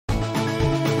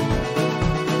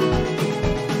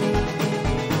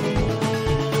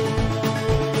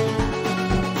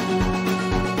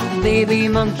baby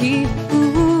monkey,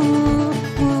 ooh,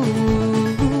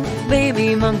 ooh,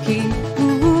 baby monkey,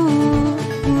 ooh,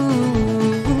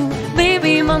 ooh,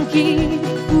 baby monkey,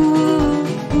 ooh,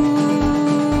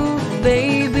 ooh,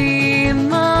 baby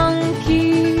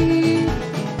monkey.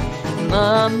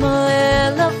 Mama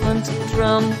elephant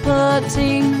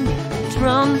trumpeting,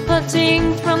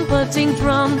 trumpeting, trumpeting,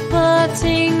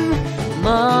 trumpeting.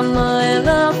 Mama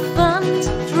elephant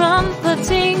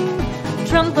trumpeting,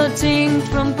 trumpeting,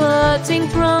 trumpeting,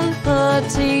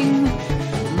 trumpeting.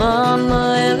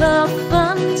 Mama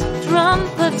elephant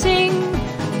trumpeting,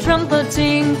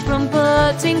 trumpeting,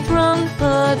 trumpeting,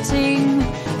 trumpeting.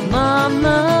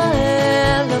 Mama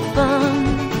elephant.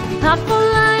 Papa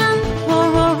lion, roar,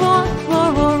 roar, roar, roar,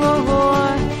 roar, roar,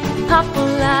 roar. Papa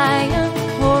lion,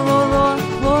 roar, roar, roar,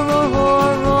 roar, roar,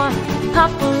 roar, roar.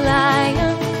 Papa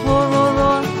lion, roar, roar,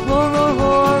 roar, roar, roar,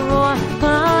 roar, roar.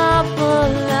 Papa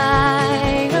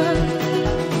lion.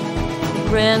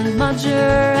 Grandma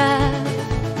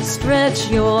giraffe, stretch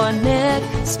your neck,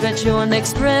 stretch your neck,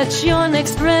 stretch your neck,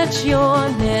 stretch your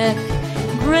neck.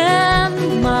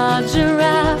 Grandma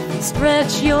giraffe,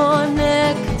 stretch your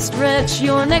neck, stretch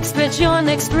your neck, stretch your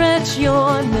neck, stretch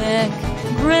your neck.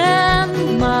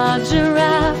 Grandma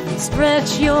giraffe,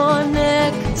 stretch your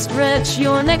neck, stretch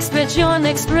your neck, stretch your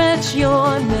neck, stretch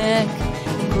your neck.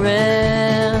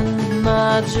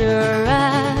 Grandma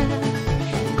giraffe.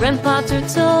 Grandpa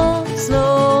turtle,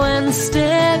 slow and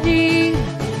steady,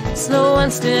 slow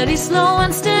and steady, slow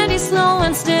and steady, slow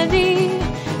and steady.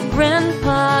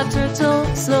 Grandpa turtle,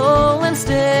 slow and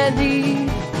steady,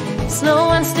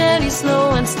 slow and steady,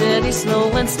 slow and steady,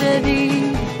 slow and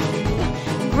steady.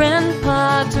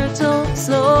 Grandpa turtle,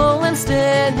 slow and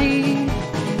steady,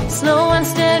 slow and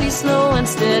steady, slow and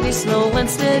steady, slow and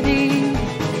steady.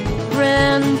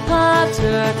 Grandpa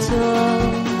turtle.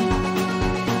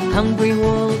 Hungry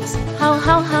wolves, how,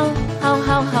 how, how, how,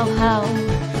 how, how, how.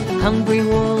 Hungry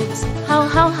wolves, how,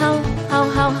 how, how, how,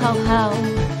 how, how, how.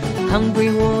 Hungry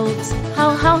wolves,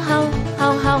 how, how, how,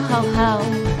 how, how, how, how.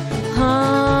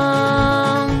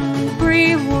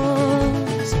 Hungry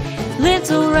wolves.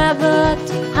 Little rabbit,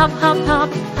 hop, hop, hop,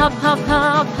 hop, hop,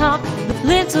 hop, hop.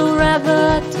 Little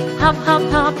rabbit, hop, hop,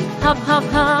 hop, hop, hop,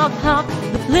 hop, hop.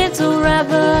 Little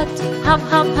rabbit, hop,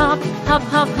 hop, hop, hop,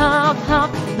 hop, hop, hop.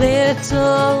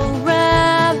 Little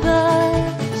rabbit,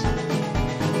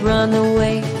 run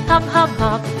away, hop, hop,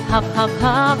 hop, hop, hop,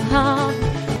 hop, hop.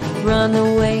 Run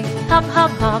away, hop,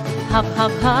 hop, hop, hop,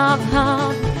 hop, hop,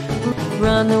 hop.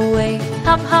 Run away,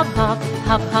 hop, hop, hop,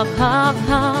 hop, hop, hop,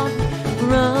 hop.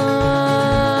 Run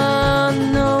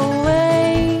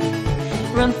away,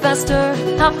 run faster,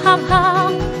 hop, hop,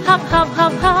 hop, hop, hop,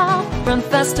 hop, hop. Run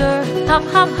faster, hop,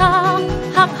 hop, hop,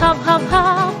 hop, hop, hop,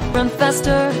 hop. Run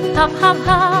faster, hop, hop,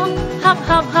 hop, hop,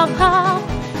 hop, hop, hop.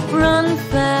 Run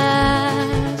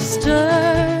faster.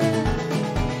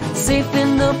 Safe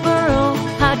in the burrow,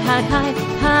 hide, hide, hide,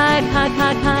 hide, hide,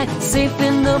 hide, hide. Safe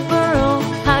in the burrow,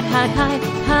 hide, hide, hide,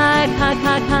 hide, hide,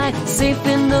 hide, hide. Safe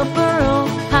in the burrow,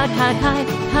 hide, hide, hide,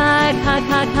 hide, hide,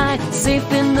 hide, hide.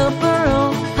 Safe in the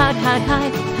burrow, hide, hide,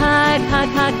 hide, hide, hide,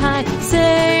 hide, hide.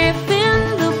 Safe in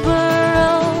the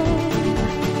burrow.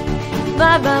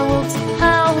 Bye bye wolves,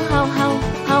 how, how, how,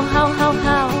 how, how, how,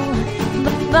 how.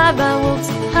 Bye bye wolves.